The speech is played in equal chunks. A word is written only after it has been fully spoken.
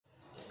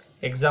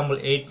Example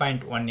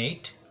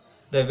 8.18.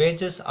 The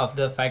wages of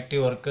the factory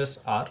workers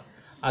are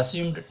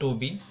assumed to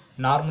be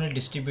normally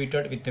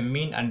distributed with the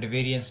mean and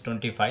variance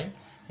 25.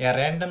 A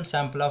random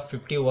sample of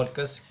 50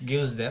 workers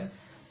gives them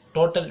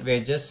total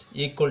wages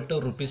equal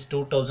to rupees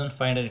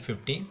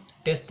 2550.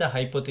 Test the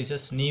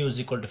hypothesis nu is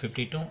equal to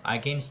 52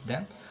 against the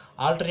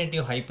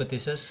alternative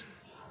hypothesis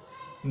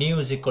nu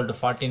is equal to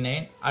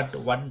 49 at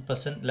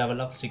 1% level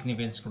of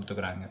significance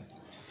கொடுத்துக்கிறாங்க.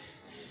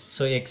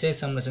 So exercise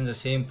sum the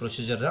same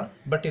procedure தான்,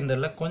 but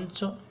இதில்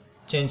கொஞ்சம்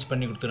change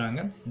பண்ணி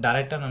கொடுத்துருவாங்க.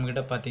 டைரெக்டாக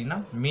நம்மக்கிட்ட பார்த்தீங்கன்னா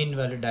mean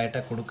value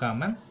டைரெக்டாக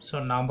கொடுக்காம ஸோ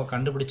நாம்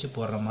கண்டுபிடிச்சி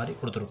போடுற மாதிரி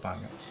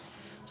கொடுத்துருப்பாங்க.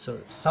 ஸோ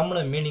சம்மோட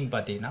மீனிங்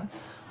பார்த்தீங்கன்னா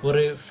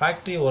ஒரு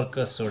ஃபேக்ட்ரி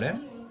ஒர்க்கர்ஸோட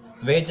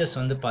வேஜஸ்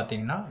வந்து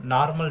பார்த்தீங்கன்னா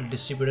நார்மல்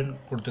டிஸ்ட்ரிபியூட்னு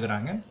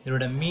கொடுத்துக்கிறாங்க.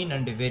 இதோட மீன்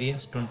அண்ட்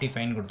வேரியன்ஸ்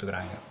 25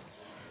 கொடுத்துக்கிறாங்க.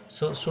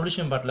 ஸோ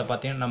சொல்யூஷன் பார்ட்டில்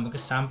பார்த்தீங்கன்னா நமக்கு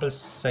சாம்பிள்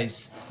சைஸ்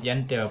n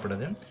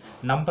தேவைப்படுது.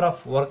 நம்பர்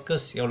ஆஃப்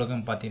ஒர்க்கர்ஸ்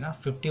எவ்வளோக்குன்னு பார்த்தீங்கன்னா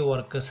 50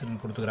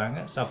 ஒர்க்கர்ஸ்ன்னு கொடுத்துக்கிறாங்க.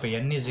 ஸோ அப்போ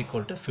n is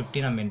equal to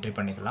 50 நம்ம என்ட்ரி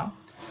பண்ணிக்கலாம்.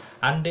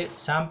 அண்டு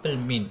சாம்பிள்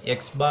மீன்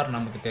எக்ஸ் பார்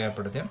நமக்கு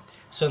தேவைப்படுது.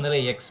 ஸோ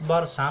இதில் எக்ஸ்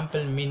பார்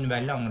சாம்பிள் மீன்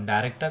வேல்யூ அவங்க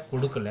டைரெக்டாக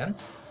கொடுக்கல,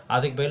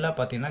 அதுக்கு பதிலாக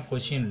பார்த்தீங்கன்னா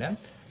கொஷினில்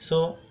ஸோ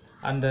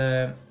அந்த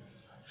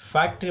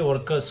ஃபேக்ட்ரி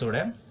ஒர்க்கர்ஸோட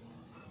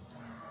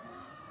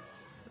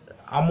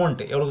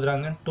அமௌண்ட் எவ்வளோ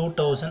கொடுக்குறாங்க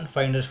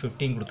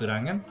 2515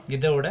 கொடுத்துக்கிறாங்க.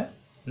 இதோட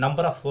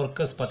நம்பர் ஆஃப்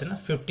ஒர்க்கர்ஸ்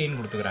பார்த்தீங்கன்னா 15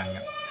 கொடுத்துக்கிறாங்க.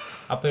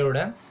 அப்போ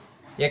இதோட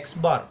எக்ஸ்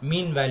பார்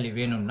மீன் வேல்யூ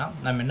வேணும்னா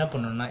நம்ம என்ன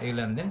பண்ணணும்னா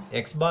இதுலேருந்து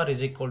X bar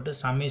is equal to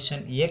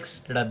summation X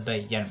divide by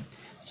N.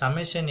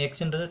 Summation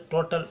எக்ஸ்ன்றது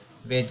total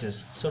wages.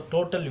 So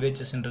total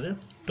வேஜஸ்ன்றது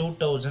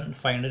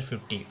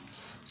 2550.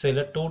 So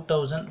இதில்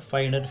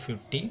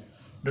 2550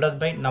 divide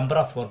by number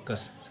of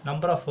workers.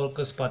 Number of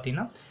workers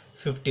பார்த்தீங்கன்னா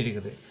 50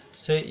 இருக்குது.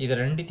 ஸோ இதை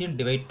ரெண்டுத்தையும்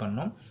டிவைட்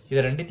பண்ணோம்.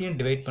 இதை ரெண்டுத்தையும்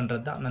டிவைட்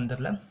பண்ணுறது தான்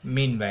நந்தரில்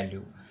மீன்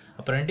வேல்யூ.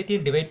 அப்போ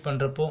ரெண்டுத்தையும் டிவைட்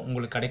பண்ணுறப்போ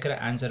உங்களுக்கு கிடைக்கிற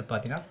ஆன்சர்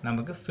பார்த்தீங்கன்னா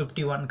நமக்கு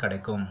 51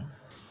 கிடைக்கும்.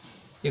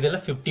 இதில்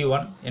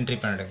 51 என்ட்ரி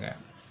பண்ணிடுங்க.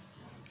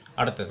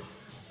 அடுத்தது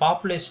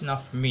பாப்புலேஷன்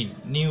ஆஃப் மீன்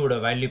நியூவோட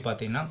வேல்யூ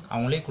பார்த்தீங்கன்னா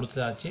அவங்களே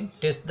கொடுத்ததாச்சு.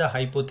 Test the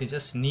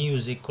hypothesis new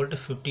is equal to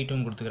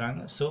 52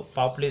 கொடுத்துக்கிறாங்க. So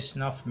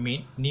population of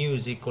mean new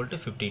is equal to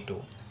 52.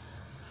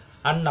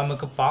 And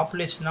நமக்கு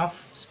பாப்புலேஷன் ஆஃப்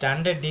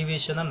ஸ்டாண்டர்ட்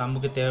டீவியேஷன் தான்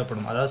நமக்கு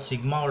தேவைப்படும், அதாவது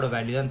சிக்மாவோட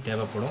வேல்யூ தான்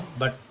தேவைப்படும்.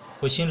 பட்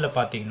கொஷினில்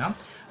பார்த்தீங்கன்னா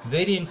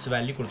வேரியன்ஸ்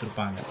வேல்யூ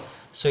கொடுத்துருப்பாங்க.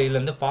 ஸோ இதில்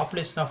வந்து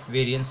population of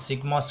variance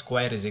sigma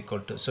square is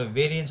equal to, so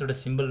வேரியன்ஸோட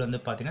simple வந்து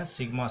பார்த்தீங்கன்னா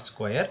சிக்மா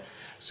ஸ்கொயர்.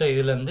 ஸோ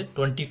இதில் வந்து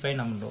 25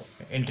 நம்ம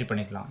என்ட்ரி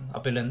பண்ணிக்கலாம்.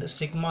 அப்போ இதில் வந்து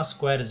sigma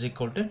square is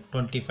equal to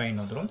 25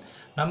 வந்துடும்.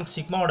 நமக்கு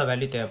சிக்மாவோட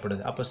வேல்யூ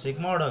தேவைப்படுது. அப்போ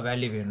சிக்மாவோட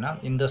வேல்யூ வேணும்னா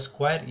இந்த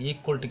ஸ்கொயர்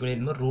ஈக்குவல் டு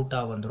கூட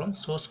ரூட்டாக வந்துடும்.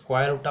 ஸோ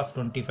ஸ்கொயர் ரூட் ஆஃப்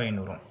 25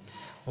 வரும்.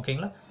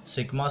 ஓகேங்களா,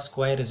 sigma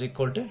square is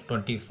equal to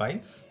 25.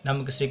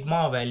 நமக்கு சிக்மா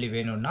வேல்யூ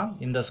வேணும்னா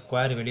இந்த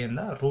ஸ்கொயர் வெளியே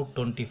இருந்தால் ரூட்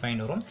 25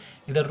 வரும்.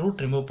 இதை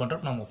ரூட் ரிமூவ்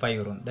பண்ணுறப்ப நமக்கு 5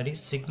 வரும். That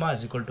is sigma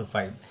is equal to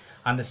 5.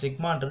 அந்த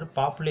சிக்மான்றது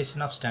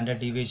population of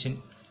standard deviation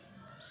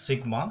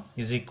sigma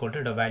is equal to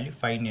இதோட வேல்யூ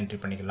 5 என்ட்ரி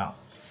பண்ணிக்கலாம்.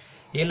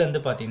 இதில்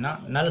வந்து பார்த்தீங்கன்னா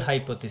நல்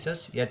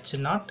hypothesis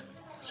H0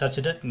 such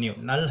that new.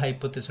 நல்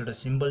ஹைப்போதிசிஸோட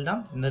சிம்பிள்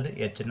தான் இந்த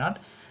H0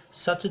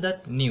 such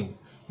that new.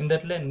 இந்த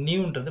இடத்துல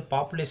நியூன்றது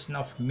பாப்புலேஷன்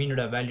ஆஃப்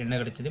மீனோட வேல்யூ என்ன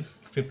கிடைச்சது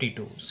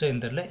 52. ஸோ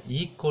இந்த இடத்துல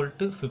ஈக்குவல்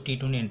டு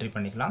 52ன்னு என்ட்ரி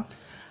பண்ணிக்கலாம்.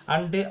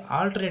 அண்டு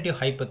ஆல்டர்னேட்டிவ்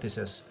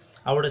ஹைப்போதிசிஸ்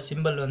அவரோட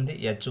சிம்பிள் வந்து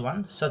H1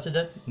 such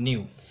that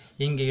new.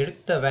 இங்கே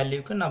எடுத்த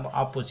வேல்யூக்கு நம்ம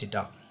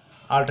ஆப்போசிட்டாக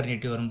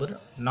ஆல்டர்னேட்டிவ் வரும்போது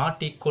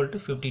நாட் ஈக்குவல் டு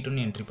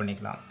 52ன்னு என்ட்ரி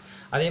பண்ணிக்கலாம்.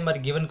 அதே மாதிரி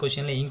கிவன்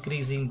கொஷனில்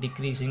இன்க்ரீஸிங்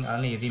டிக்ரீஸிங்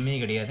அதெல்லாம் எதுவுமே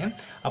கிடையாது.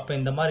 அப்போ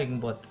இந்த மாதிரி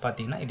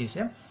பார்த்தீங்கன்னா it is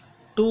a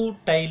 2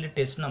 tail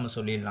test நம்ம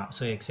சொல்லிடலாம்.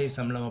 ஸோ எக்ஸசைஸ்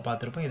சம்மில் நம்ம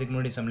பார்த்துருப்போம், இதுக்கு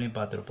முன்னாடி சம்லையும்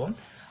பார்த்துருப்போம்.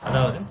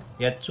 அதாவது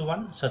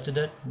H1 such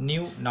that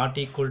new not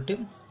equal to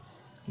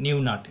new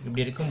not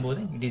இப்படி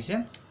இருக்கும்போது it is a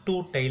 2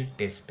 tail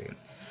test.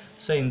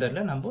 So இந்த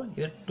இதில் நம்ம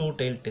இது 2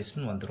 டைல்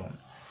டெஸ்ட்னு வந்துடும்.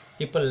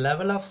 இப்போ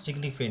level of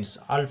significance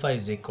alpha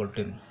is equal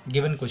to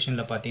given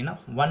கொஷனில் பார்த்தீங்கன்னா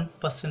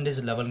 1%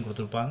 லெவல்னு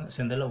கொடுத்துருப்பாங்க. ஸோ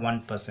இந்த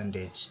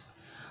 1%.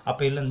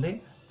 அப்போ இதுலேருந்து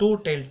 2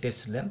 டைல்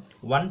டெஸ்ட்டில்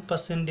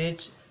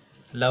 1%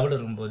 லெவல்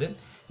இருக்கும்போது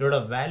இதோட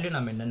வேல்யூ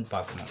நம்ம என்னென்னு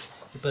பார்க்கணும்.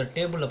 இப்போ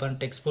டேபிளில் பாருங்க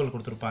டெக்ஸ்ட் புக்கில்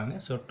கொடுத்துருப்பாங்க.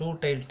 ஸோ 2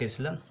 டைல்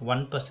டெஸ்ட்டில்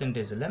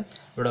 1%ல்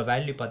இதோட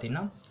வேல்யூ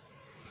பார்த்தீங்கன்னா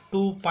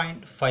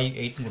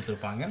 2.58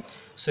 கொடுத்துருப்பாங்க.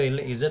 ஸோ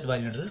இதில் இசட்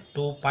வேல்யூன்றது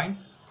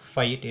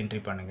 2.58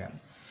 என்ட்ரி பண்ணுங்கள்.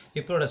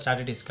 இப்போ இதோட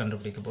ஸ்டாட்டிஸ்டிக்ஸ்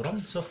கண்டுபிடிக்க போகிறோம்.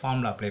 ஸோ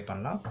ஃபார்முலா அப்ளை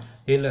பண்ணலாம்.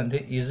 இதில் வந்து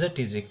Z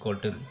is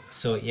equal to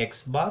so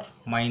X bar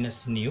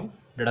minus new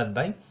divide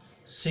pi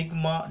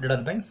sigma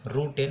divide by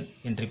root n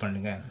entry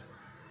பண்ணுங்கள்.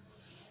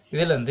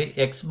 இதில் வந்து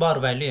எக்ஸ் பார்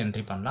வேல்யூ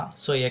என்ட்ரி பண்ணலாம்.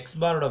 ஸோ எக்ஸ்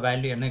பாரோட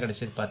வேல்யூ என்ன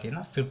கிடச்சிது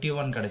பார்த்தீங்கன்னா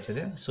 51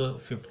 கிடச்சிது. ஸோ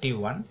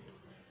 51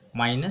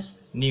 மைனஸ்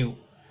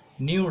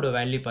நியூவோட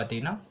வேல்யூ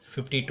பார்த்தீங்கன்னா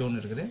 52ன்னு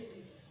இருக்குது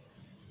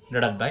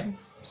divide pi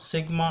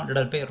sigma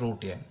divide by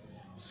root n.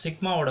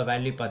 சிக்மாவோட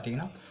value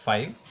பார்த்தீங்கன்னா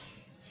 5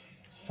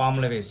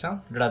 ஃபார்முலா வைஸாக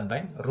டிவைட் பை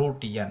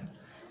ரூட் n.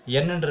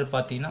 என்னன்றது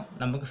பார்த்தீங்கன்னா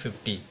நமக்கு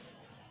 50.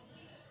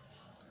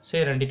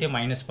 சரி ரெண்டுத்தையும்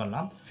மைனஸ்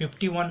பண்ணலாம்.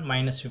 51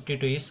 மைனஸ்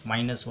 52 இஸ்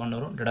 -1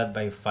 வரும் divide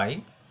by 5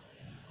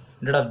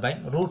 divide by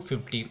root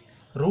 50.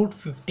 Root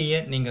 50யை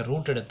நீங்கள்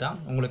ரூட் எடுத்தால்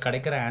உங்களுக்கு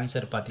கிடைக்கிற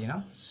ஆன்சர் பார்த்தீங்கன்னா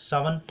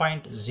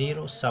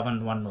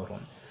 7.071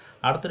 வரும்.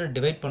 அடுத்தது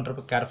டிவைட்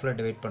பண்ணுறப்போ கேர்ஃபுல்லாக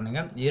டிவைட்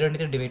பண்ணுங்கள். இது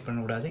ரெண்டுத்தையும் டிவைட்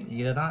பண்ணக்கூடாது,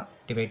 இதை தான்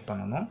டிவைட்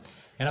பண்ணணும்.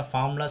 ஏன்னா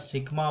formula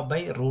sigma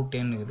by root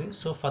n இருக்குது.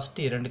 ஸோ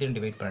ஃபஸ்ட்டு இது ரெண்டுத்தையும்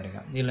டிவைட் பண்ணிடுங்க.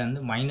 இதில்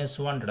வந்து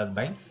 -1 டிவைட்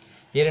பை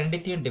இது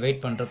ரெண்டுத்தையும் டிவைட்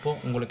பண்ணுறப்போ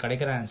உங்களுக்கு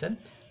கிடைக்கிற ஆன்சர்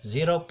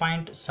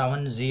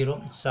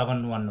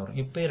 0.7071 வரும்.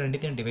 இப்போ இது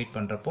ரெண்டுத்தையும் டிவைட்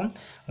பண்ணுறப்போ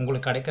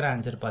உங்களுக்கு கிடைக்கிற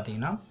ஆன்சர்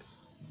பார்த்தீங்கன்னா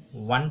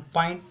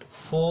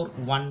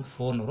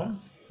 1.414 வரும்.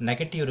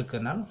 நெகட்டிவ்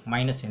இருக்கிறதுனால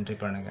மைனஸ் என்ட்ரி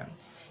பண்ணுங்கள்.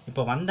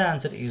 இப்போ வந்த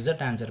ஆன்சர்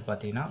இசட் ஆன்சர்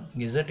பார்த்தீங்கன்னா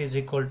Z is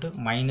equal to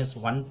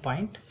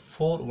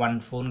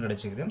 -1.414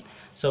 கிடச்சிக்குது.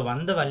 So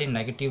வந்த வேல்யூ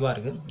நெகட்டிவாக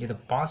இருக்குது. இதை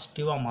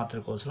பாசிட்டிவாக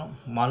மாற்றுறக்கோசரம்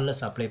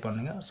மாடலஸ் அப்ளை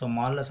பண்ணுங்கள். ஸோ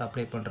மாடலஸ்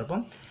அப்ளை பண்ணுறப்போ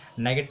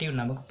நெகட்டிவ்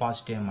நமக்கு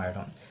பாசிட்டிவ்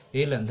ஆகிடும்.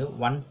 இதுலேருந்து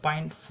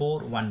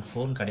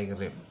 1.414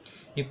 கிடைக்குது.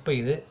 இப்போ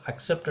இது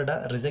அக்செப்டடாக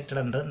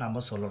ரிஜெக்டடான்றது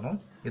நம்ம சொல்லணும்.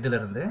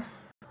 இதிலிருந்து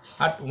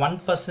at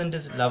 1%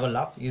 level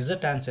of z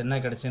answer என்ன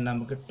கிடைச்சது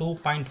நமக்கு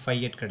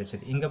 2.58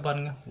 கிடைச்சது. இங்கே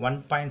பாருங்கள்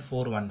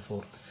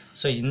 1.414.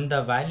 ஸோ இந்த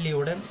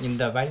வேல்யூவோட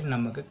இந்த வேல்யூ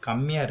நமக்கு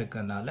கம்மியாக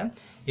இருக்கிறதுனால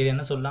இது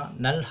என்ன சொல்லலாம்,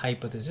 நல்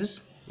ஹைப்போதீசிஸ்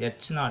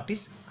H0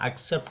 இஸ்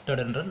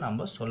அக்செப்டட்ன்றது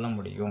நம்ம சொல்ல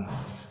முடியும்.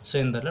 ஸோ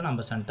இந்த இதில் நம்ம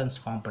சென்டென்ஸ்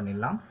ஃபார்ம்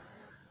பண்ணிடலாம்.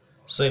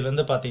 ஸோ இது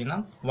வந்து பார்த்தீங்கன்னா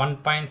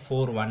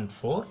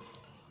 1.414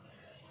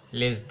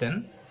 லெஸ் தென்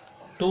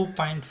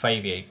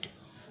 2.58.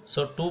 ஸோ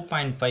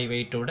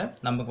 2.58ஓட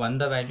நமக்கு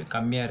வந்த வேல்யூ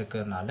கம்மியாக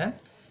இருக்கிறதுனால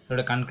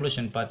இதோட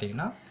கன்க்ளூஷன்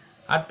பார்த்தீங்கன்னா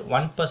at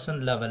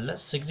 1% லெவலில்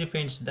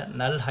signifies the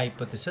null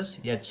hypothesis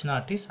H0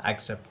 is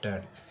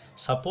accepted.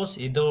 Suppose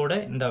இதோட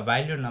இந்த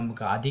வேல்யூ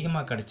நமக்கு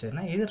அதிகமாக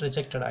கிடைச்சதுன்னா இது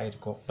ரிஜெக்டட்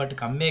ஆகிருக்கும், பட்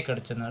கம்மியாக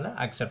கிடைச்சதுனால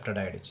அக்செப்டட்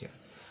ஆகிடுச்சு.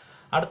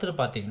 அடுத்தது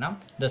பார்த்தீங்கன்னா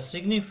இந்த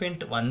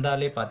சிக்னிஃபிகண்ட்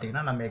வந்தாலே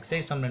பார்த்தீங்கன்னா நம்ம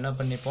எக்ஸசைஸ் சம்மில் என்ன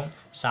பண்ணிப்போம்,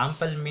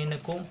 சாம்பிள்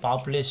மீனுக்கும்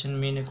பாப்புலேஷன்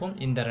மீனுக்கும்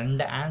இந்த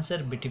ரெண்டு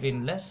ஆன்சர்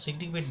பிட்வீனில்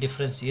சிக்னிஃபிகண்ட்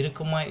டிஃப்ரென்ஸ்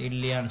இருக்குமா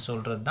இல்லையான்னு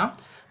சொல்கிறது தான்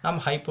நம்ம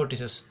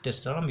ஹைப்போதீசிஸ்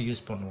டெஸ்ட்டாக நம்ம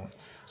யூஸ் பண்ணுவோம்.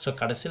 ஸோ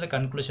கடைசியில்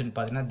கன்க்ளூஷன்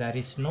பார்த்தீங்கன்னா there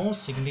is no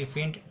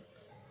significant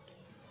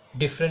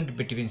difference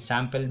between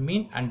sample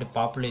mean and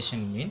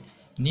population mean.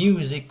 Nu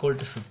is equal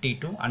to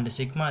 52 and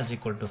sigma is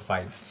equal to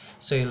 5.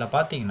 So இதில்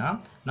பார்த்தீங்கன்னா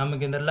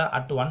நமக்கு இதில்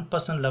at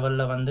 1%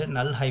 லெவலில் வந்து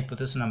நல்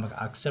ஹைப்போதீசிஸ் நமக்கு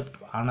அக்செப்ட்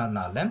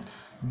ஆனதுனால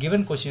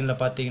கிவன் கொஷினில்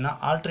பார்த்தீங்கன்னா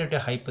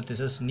alternative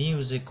hypothesis nu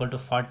is equal to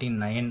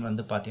 49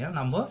 வந்து பார்த்தீங்கன்னா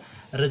நம்ம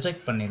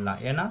ரிஜெக்ட்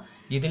பண்ணிடலாம். ஏன்னா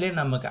இதிலே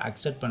நமக்கு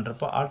அக்செப்ட்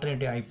பண்ணுறப்போ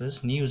alternative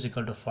hypothesis nu is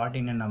equal to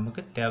 49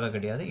 நமக்கு தேவை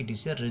கிடையாது. இட்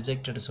இஸ் ஏ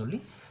ரிஜெக்டட் சொல்லி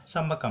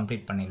சம்ம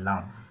கம்ப்ளீட்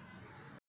பண்ணிடலாம்.